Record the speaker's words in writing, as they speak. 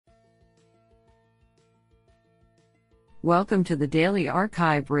Welcome to the Daily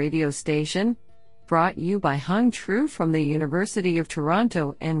Archive radio station, brought you by Hung Tru from the University of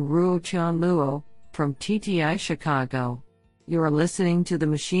Toronto and Ruo Chan Luo from TTI Chicago. You are listening to the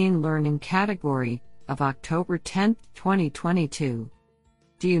Machine Learning category of October 10, 2022.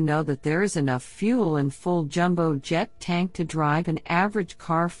 Do you know that there is enough fuel in full jumbo jet tank to drive an average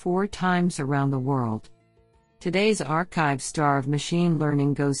car 4 times around the world? Today's archive star of machine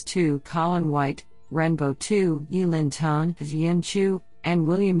learning goes to Colin White, Renbo Tu, Yilin Tong, Jian Chu, and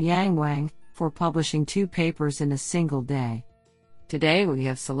William Yang Wang for publishing 2 papers in a single day. Today we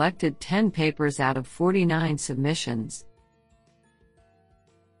have selected 10 papers out of 49 submissions.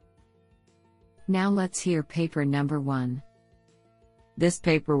 Now let's hear paper number 1. This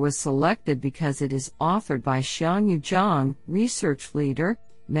paper was selected because it is authored by Xiangyu Zhang, research leader,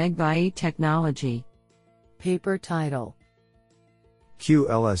 Megvii Technology. Paper title: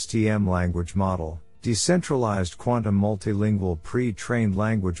 QLSTM Language Model, Decentralized Quantum Multilingual Pre-trained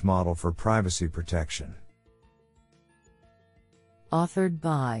Language Model for Privacy Protection. Authored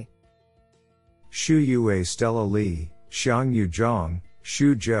by Shuyue Stella Li, Xiangyu Zhang,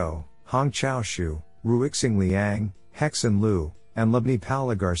 Xu Zhou, Hongchao Xu, Ruixing Liang, Hexen Liu, and Lebni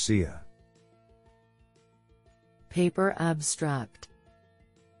Paula Garcia. Paper abstract: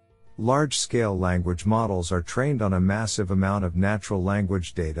 Large-scale language models are trained on a massive amount of natural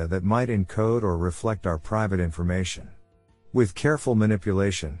language data that might encode or reflect our private information. With careful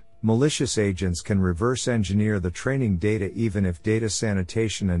manipulation, malicious agents can reverse engineer the training data even if data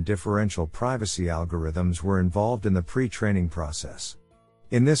sanitation and differential privacy algorithms were involved in the pre-training process.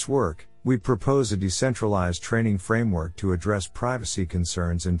 In this work, we propose a decentralized training framework to address privacy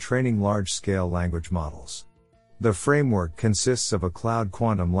concerns in training large-scale language models. The framework consists of a cloud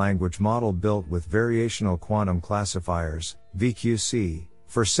quantum language model built with variational quantum classifiers, VQC,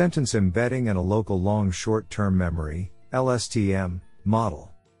 for sentence embedding and a local long short-term memory, LSTM,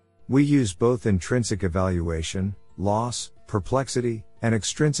 model. We use both intrinsic evaluation, loss, perplexity, and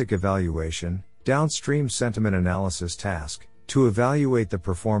extrinsic evaluation, downstream sentiment analysis task, to evaluate the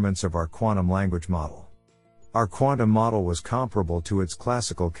performance of our quantum language model. Our quantum model was comparable to its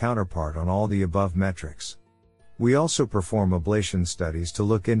classical counterpart on all the above metrics. We also perform ablation studies to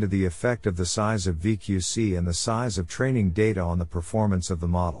look into the effect of the size of VQC and the size of training data on the performance of the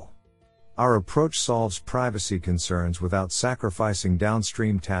model. Our approach solves privacy concerns without sacrificing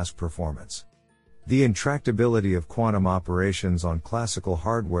downstream task performance. The intractability of quantum operations on classical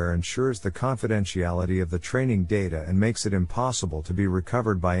hardware ensures the confidentiality of the training data and makes it impossible to be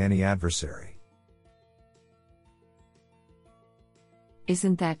recovered by any adversary.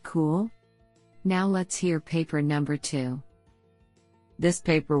 Isn't that cool? Now let's hear paper number 2. This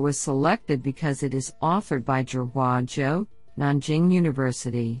paper was selected because it is authored by Zhihua Zhou, Nanjing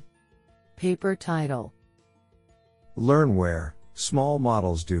University. Paper title: Learn where small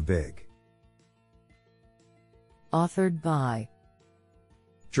models do big. Authored by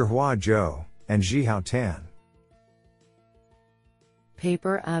Zhihua Zhou and Zhihao Tan.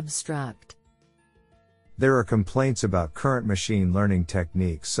 Paper abstract: There are complaints about current machine learning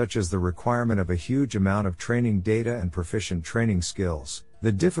techniques such as the requirement of a huge amount of training data and proficient training skills,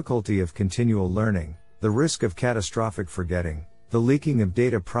 the difficulty of continual learning, the risk of catastrophic forgetting, the leaking of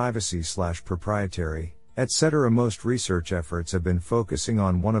data privacy/proprietary, etc. Most research efforts have been focusing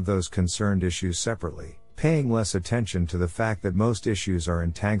on one of those concerned issues separately, paying less attention to the fact that most issues are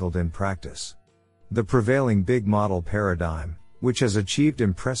entangled in practice. The prevailing big model paradigm, which has achieved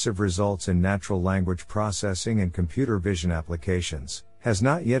impressive results in natural language processing and computer vision applications, has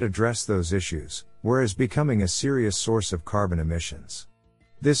not yet addressed those issues, whereas becoming a serious source of carbon emissions.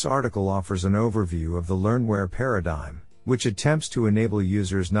 This article offers an overview of the learnware paradigm, which attempts to enable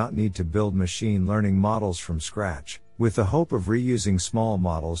users not need to build machine learning models from scratch, with the hope of reusing small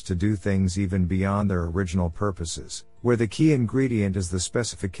models to do things even beyond their original purposes, where the key ingredient is the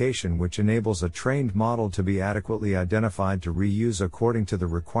specification which enables a trained model to be adequately identified to reuse according to the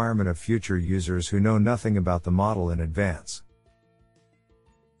requirement of future users who know nothing about the model in advance.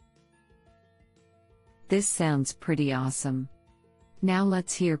 This sounds pretty awesome. Now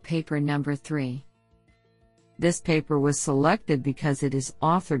let's hear paper number 3. This paper was selected because it is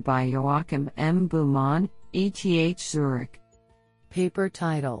authored by Joachim M. Baumann, ETH Zurich. Paper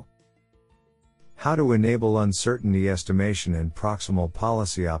title: How to enable uncertainty estimation in proximal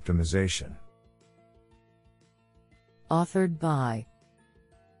policy optimization. Authored by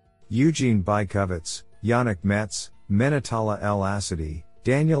Eugene Bykovitz, Yannick Metz, Menatala El Asadi,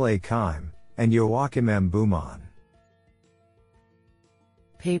 Daniel A. Keim, and Joachim M. Baumann.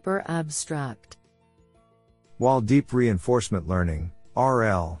 Paper abstract: While deep reinforcement learning,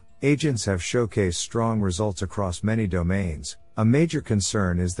 RL, Agents have showcased strong results across many domains. A major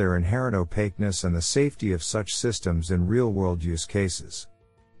concern is their inherent opaqueness and the safety of such systems in real-world use cases.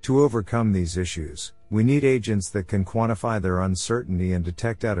 To overcome these issues, we need agents that can quantify their uncertainty and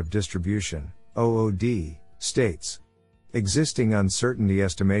detect out-of-distribution (OOD) states. Existing uncertainty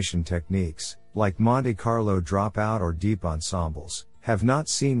estimation techniques, like Monte Carlo dropout or deep ensembles, have not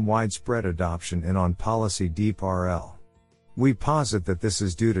seen widespread adoption in on-policy deep RL. We posit that this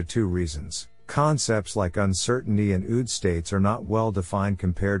is due to two reasons. Concepts like uncertainty and OOD states are not well defined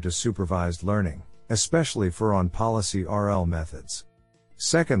compared to supervised learning, especially for on-policy RL methods.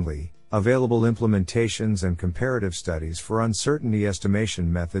 Secondly, available implementations and comparative studies for uncertainty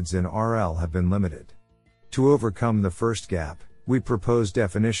estimation methods in RL have been limited. To overcome the first gap, we propose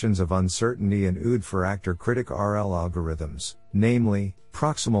definitions of uncertainty and OOD for actor-critic RL algorithms, namely,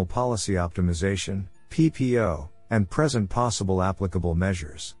 proximal policy optimization, PPO, and present possible applicable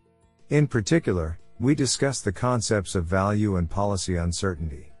measures. In particular, we discuss the concepts of value and policy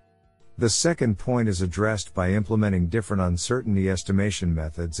uncertainty. The second point is addressed by implementing different uncertainty estimation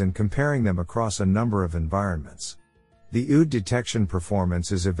methods and comparing them across a number of environments. The OOD detection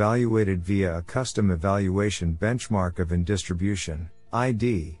performance is evaluated via a custom evaluation benchmark of in-distribution,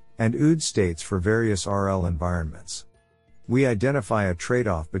 ID, and OOD states for various RL environments. We identify a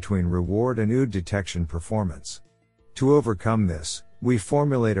trade-off between reward and OOD detection performance. To overcome this, we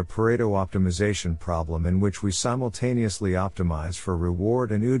formulate a Pareto optimization problem in which we simultaneously optimize for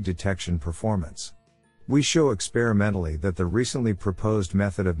reward and OOD detection performance. We show experimentally that the recently proposed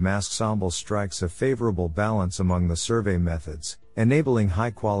method of masksamble strikes a favorable balance among the survey methods, enabling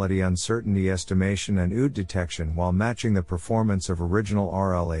high-quality uncertainty estimation and OOD detection while matching the performance of original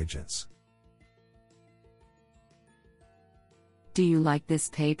RL agents. Do you like this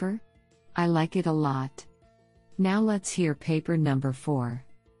paper? I like it a lot. Now let's hear paper number 4.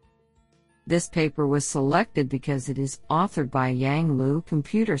 This paper was selected because it is authored by Yang Liu,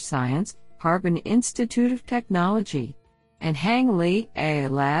 Computer Science, Harbin Institute of Technology, and Hang Li, AI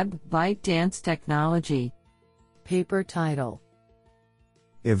Lab, ByteDance Technology. Paper title: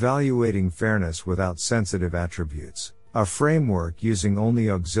 Evaluating Fairness Without Sensitive Attributes, a framework using only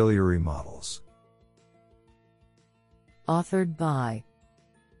auxiliary models. Authored by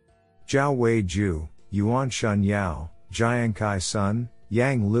Jiawei Zhu, Yuanshan Yao, Jiankai Sun,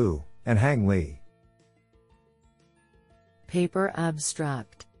 Yang Liu, and Hang Li. Paper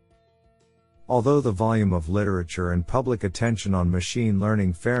abstract: Although the volume of literature and public attention on machine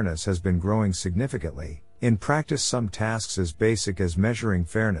learning fairness has been growing significantly, in practice some tasks as basic as measuring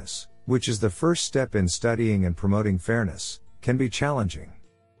fairness, which is the first step in studying and promoting fairness, can be challenging.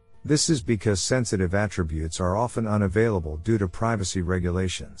 This is because sensitive attributes are often unavailable due to privacy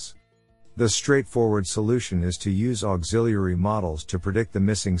regulations. The straightforward solution is to use auxiliary models to predict the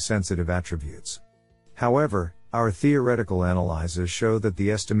missing sensitive attributes. However, our theoretical analyses show that the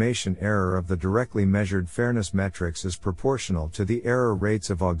estimation error of the directly measured fairness metrics is proportional to the error rates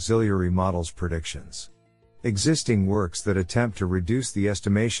of auxiliary models' predictions. Existing works that attempt to reduce the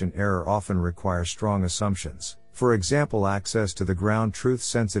estimation error often require strong assumptions, for example access to the ground truth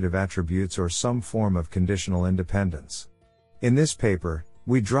sensitive attributes or some form of conditional independence. In this paper,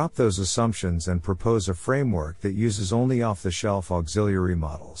 we drop those assumptions and propose a framework that uses only off-the-shelf auxiliary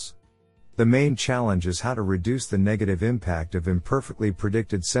models. The main challenge is how to reduce the negative impact of imperfectly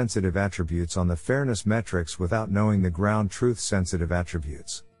predicted sensitive attributes on the fairness metrics without knowing the ground truth sensitive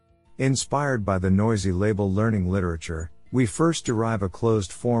attributes. Inspired by the noisy label learning literature, we first derive a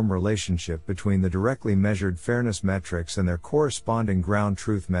closed-form relationship between the directly measured fairness metrics and their corresponding ground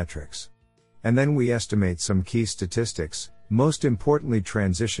truth metrics. And then we estimate some key statistics, most importantly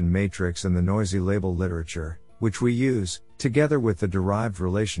transition matrix and the noisy label literature, which we use, together with the derived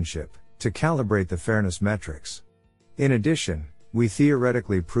relationship, to calibrate the fairness metrics. In addition, we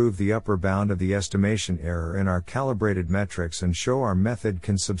theoretically prove the upper bound of the estimation error in our calibrated metrics and show our method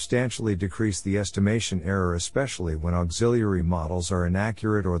can substantially decrease the estimation error, especially when auxiliary models are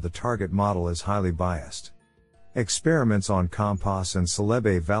inaccurate or the target model is highly biased. Experiments on Compas and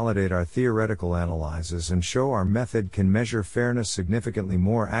Celebe validate our theoretical analyses and show our method can measure fairness significantly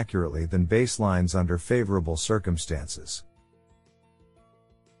more accurately than baselines under favorable circumstances.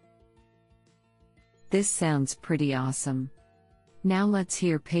 This sounds pretty awesome. Now let's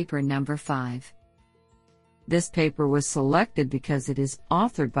hear paper number 5. This paper was selected because it is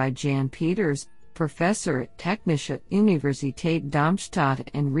authored by Jan Peters, professor at Technische Universität Darmstadt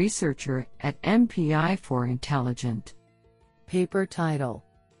and researcher at MPI for Intelligent. Paper title: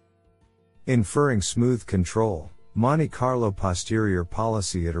 Inferring Smooth Control, Monte Carlo Posterior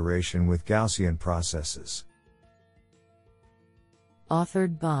Policy Iteration with Gaussian Processes.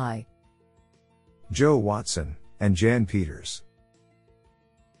 Authored by Joe Watson and Jan Peters.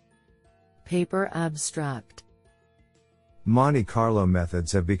 Paper abstract. Monte Carlo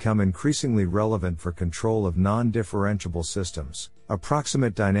methods have become increasingly relevant for control of non-differentiable systems,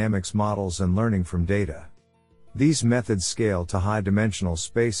 approximate dynamics models and learning from data. These methods scale to high-dimensional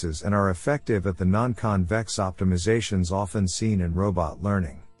spaces and are effective at the non-convex optimizations often seen in robot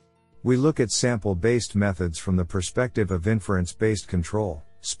learning. We look at sample-based methods from the perspective of inference-based control,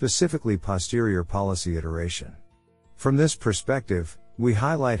 specifically posterior policy iteration. From this perspective, we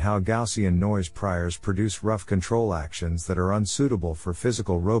highlight how Gaussian noise priors produce rough control actions that are unsuitable for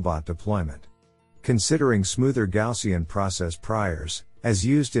physical robot deployment. Considering smoother Gaussian process priors, as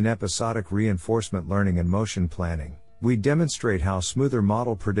used in episodic reinforcement learning and motion planning, we demonstrate how smoother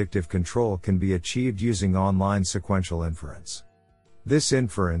model predictive control can be achieved using online sequential inference. This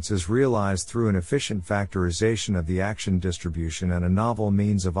inference is realized through an efficient factorization of the action distribution and a novel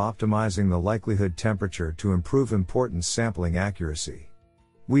means of optimizing the likelihood temperature to improve importance sampling accuracy.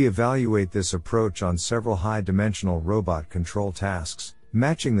 We evaluate this approach on several high-dimensional robot control tasks,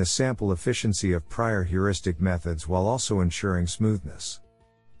 matching the sample efficiency of prior heuristic methods while also ensuring smoothness.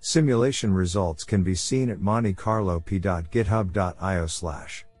 Simulation results can be seen at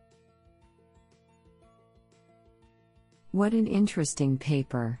montecarlop.github.io/. What an interesting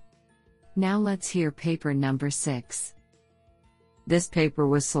paper. Now let's hear paper number 6. This paper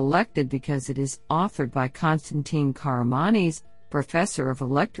was selected because it is authored by Konstantin Karamanis, Professor of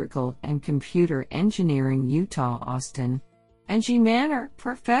Electrical and Computer Engineering, Utah, Austin, and G. Manner,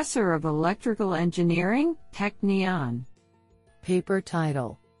 Professor of Electrical Engineering, Technion. Paper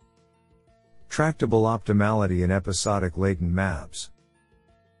title: Tractable Optimality in Episodic Latent Maps.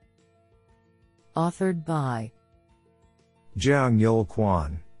 Authored by Jiangyol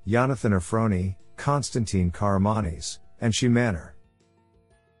Quan, Jonathan Afroni, Konstantin Karamanis, and Shi Manner.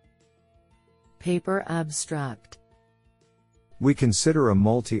 Paper abstract. We consider a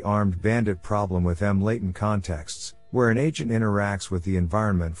multi-armed bandit problem with M latent contexts, where an agent interacts with the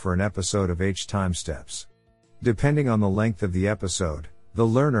environment for an episode of H time steps. Depending on the length of the episode, the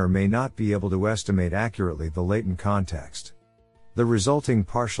learner may not be able to estimate accurately the latent context. The resulting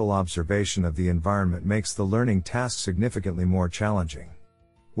partial observation of the environment makes the learning task significantly more challenging.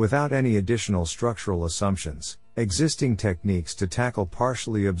 Without any additional structural assumptions, existing techniques to tackle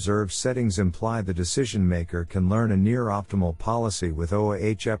partially observed settings imply the decision maker can learn a near-optimal policy with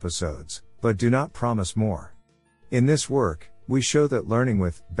OAH episodes, but do not promise more. In this work, we show that learning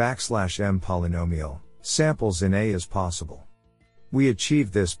with \m polynomial samples in A is possible. We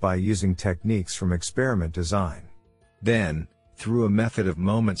achieve this by using techniques from experiment design. Then, through a method of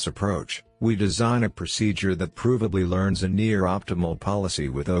moments approach, we design a procedure that provably learns a near-optimal policy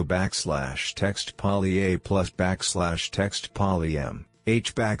with O\text poly A plus \text poly M,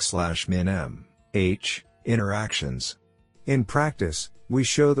 H \min M, H, interactions. In practice, we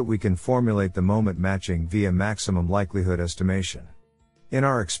show that we can formulate the moment matching via maximum likelihood estimation. In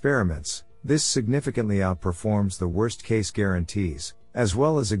our experiments, this significantly outperforms the worst-case guarantees, as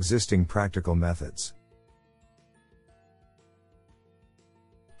well as existing practical methods.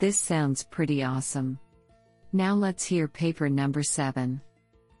 This sounds pretty awesome. Now let's hear paper number 7.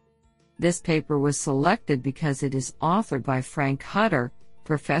 This paper was selected because it is authored by Frank Hutter,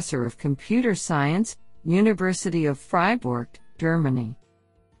 Professor of Computer Science, University of Freiburg, Germany.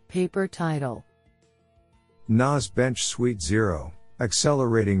 Paper title: NAS Bench Suite 0,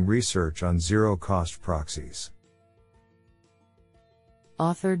 Accelerating Research on Zero-Cost Proxies.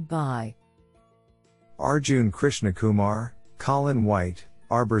 Authored by Arjun Krishnakumar, Colin White,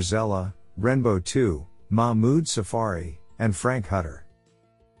 Arbor Zella, Renbo 2, Mahmoud Safari, and Frank Hutter.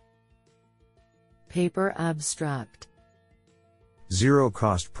 Paper abstract.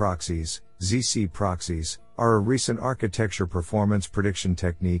 Zero-cost proxies, ZC proxies, are a recent architecture performance prediction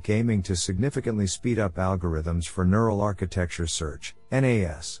technique aiming to significantly speed up algorithms for neural architecture search,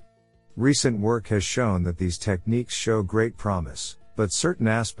 NAS. Recent work has shown that these techniques show great promise, but certain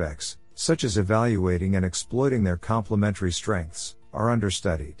aspects, such as evaluating and exploiting their complementary strengths, are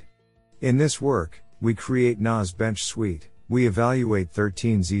understudied. In this work, we create NAS Bench Suite. We evaluate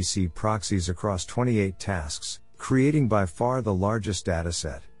 13 ZC proxies across 28 tasks, creating by far the largest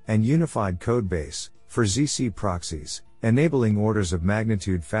dataset and unified codebase for ZC proxies, enabling orders of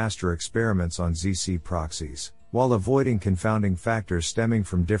magnitude faster experiments on ZC proxies, while avoiding confounding factors stemming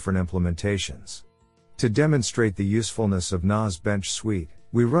from different implementations. To demonstrate the usefulness of NAS Bench Suite,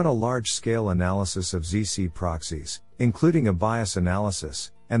 we run a large-scale analysis of ZC proxies, including a bias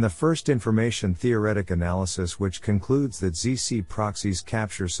analysis, and the first information theoretic analysis, which concludes that ZC proxies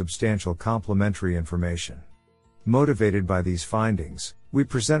capture substantial complementary information. Motivated by these findings, we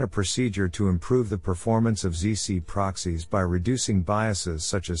present a procedure to improve the performance of ZC proxies by reducing biases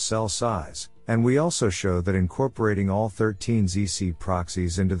such as cell size, and we also show that incorporating all 13 ZC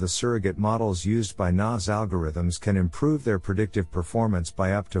proxies into the surrogate models used by NAS algorithms can improve their predictive performance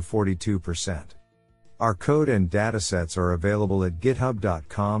by up to 42%. Our code and datasets are available at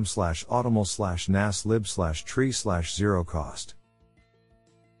github.com/automl/naslib/tree/0cost.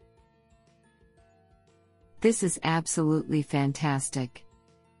 This is absolutely fantastic.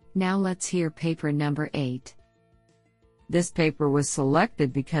 Now let's hear paper number 8. This paper was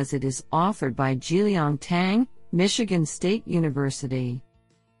selected because it is authored by Jiliang Tang, Michigan State University.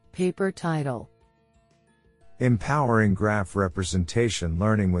 Paper title: Empowering Graph Representation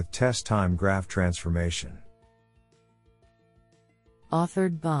Learning with Test-Time Graph Transformation.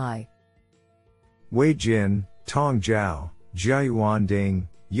 Authored by Wei Jin, Tong Zhao, Jiayuan Ding,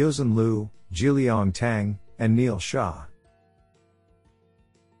 Yozhen Liu, Jiliang Tang, and Neil Shah.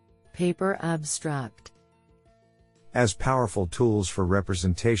 Paper abstract: As powerful tools for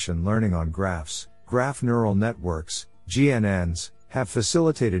representation learning on graphs, graph neural networks, GNNs, have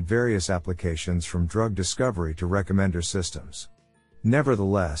facilitated various applications from drug discovery to recommender systems.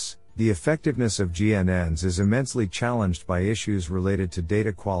 Nevertheless, the effectiveness of GNNs is immensely challenged by issues related to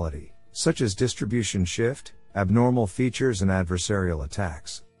data quality, such as distribution shift, abnormal features, and adversarial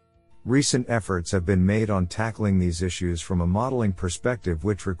attacks. Recent efforts have been made on tackling these issues from a modeling perspective,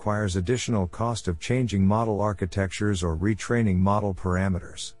 which requires additional cost of changing model architectures or retraining model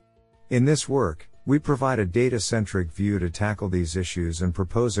parameters. In this work, we provide a data-centric view to tackle these issues and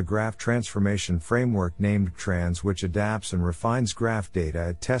propose a graph transformation framework named GTrans, which adapts and refines graph data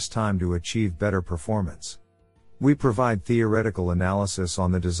at test time to achieve better performance. We provide theoretical analysis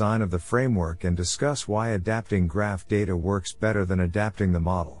on the design of the framework and discuss why adapting graph data works better than adapting the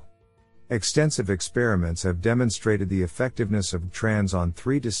model. Extensive experiments have demonstrated the effectiveness of GTrans on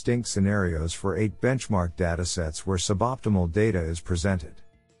 3 distinct scenarios for 8 benchmark datasets where suboptimal data is presented.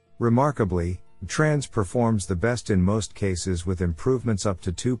 Remarkably, GTrans performs the best in most cases with improvements up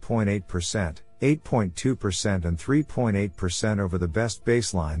to 2.8%, 8.2% and 3.8% over the best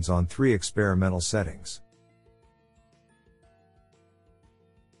baselines on 3 experimental settings.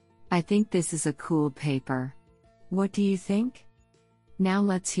 I think this is a cool paper. What do you think? Now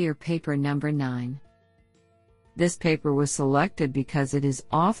let's hear paper number 9. This paper was selected because it is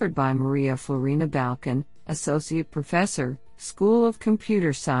authored by Maria Florina Balkan, Associate Professor, School of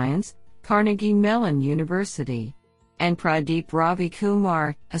Computer Science, Carnegie Mellon University, and Pradeep Ravi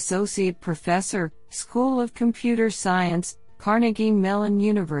Kumar, Associate Professor, School of Computer Science, Carnegie Mellon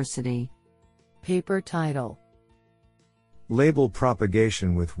University. Paper title: Label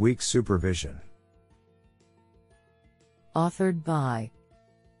Propagation with Weak Supervision. Authored by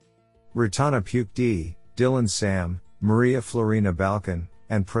Ratana Pukdi, Dylan Sam, Maria Florina Balkan,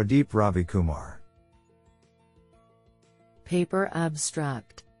 and Pradeep Ravi Kumar. Paper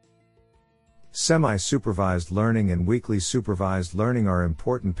abstract: Semi-supervised learning and weakly supervised learning are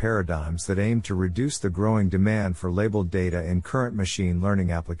important paradigms that aim to reduce the growing demand for labeled data in current machine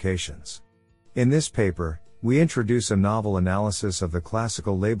learning applications. In this paper, we introduce a novel analysis of the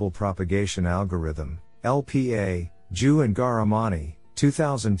classical label propagation algorithm, LPA, Zhu and Garamani,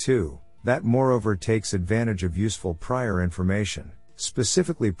 2002, that moreover takes advantage of useful prior information,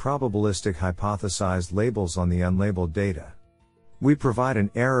 specifically probabilistic hypothesized labels on the unlabeled data. We provide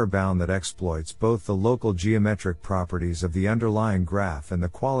an error bound that exploits both the local geometric properties of the underlying graph and the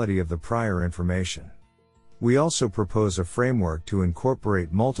quality of the prior information. We also propose a framework to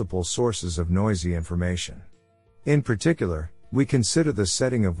incorporate multiple sources of noisy information. In particular, we consider the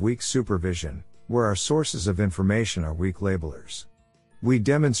setting of weak supervision, where our sources of information are weak labelers. We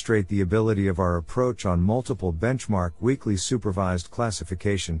demonstrate the ability of our approach on multiple benchmark weakly supervised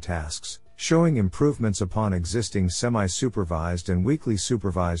classification tasks, showing improvements upon existing semi-supervised and weakly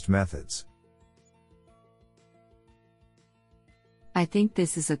supervised methods. I think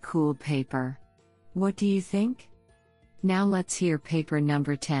this is a cool paper. What do you think? Now let's hear paper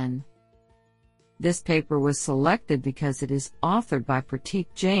number 10. This paper was selected because it is authored by Pratik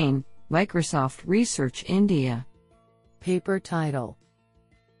Jain, Microsoft Research India. Paper title: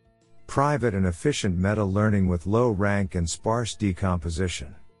 Private and Efficient Meta-Learning with Low Rank and Sparse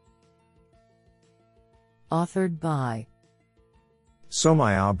Decomposition. Authored by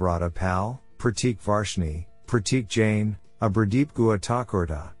Somaya Brata Pal, Pratik Varshni, Pratik Jain, Abradeep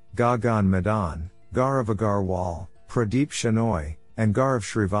Guatakurta, Gagan Madan, Gaurav Agarwal, Pradeep Shenoy, and Gaurav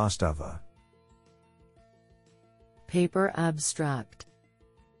Shrivastava. Paper abstract: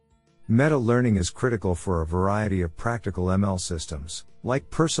 Meta-learning is critical for a variety of practical ML systems, like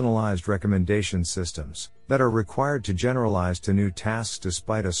personalized recommendation systems, that are required to generalize to new tasks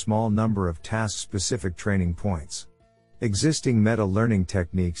despite a small number of task-specific training points. Existing meta-learning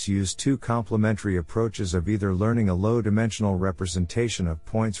techniques use two complementary approaches of either learning a low-dimensional representation of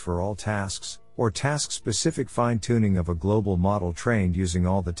points for all tasks, or task-specific fine-tuning of a global model trained using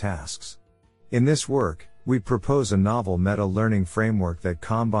all the tasks. In this work, we propose a novel meta-learning framework that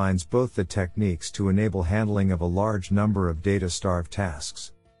combines both the techniques to enable handling of a large number of data-starved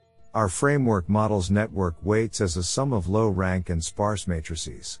tasks. Our framework models network weights as a sum of low-rank and sparse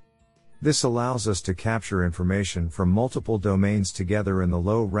matrices. This allows us to capture information from multiple domains together in the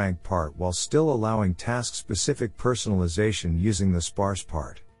low-rank part while still allowing task-specific personalization using the sparse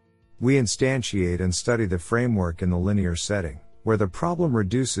part. We instantiate and study the framework in the linear setting, where the problem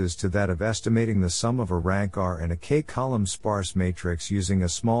reduces to that of estimating the sum of a rank R and a k-column sparse matrix using a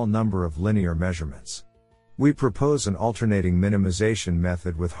small number of linear measurements. We propose an alternating minimization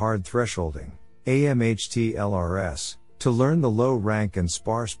method with hard thresholding, AMHT-LRS, to learn the low rank and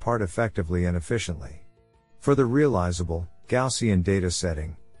sparse part effectively and efficiently. For the realizable, Gaussian data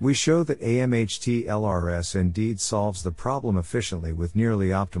setting, we show that AMHT-LRS indeed solves the problem efficiently with nearly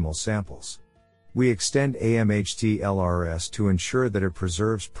optimal samples. We extend AMHT-LRS to ensure that it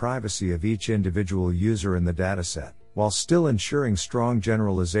preserves privacy of each individual user in the dataset, while still ensuring strong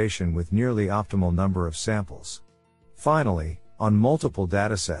generalization with nearly optimal number of samples. Finally, on multiple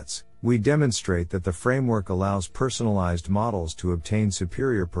datasets, we demonstrate that the framework allows personalized models to obtain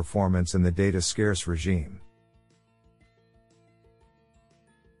superior performance in the data-scarce regime.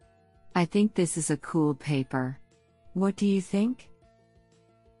 I think this is a cool paper. What do you think?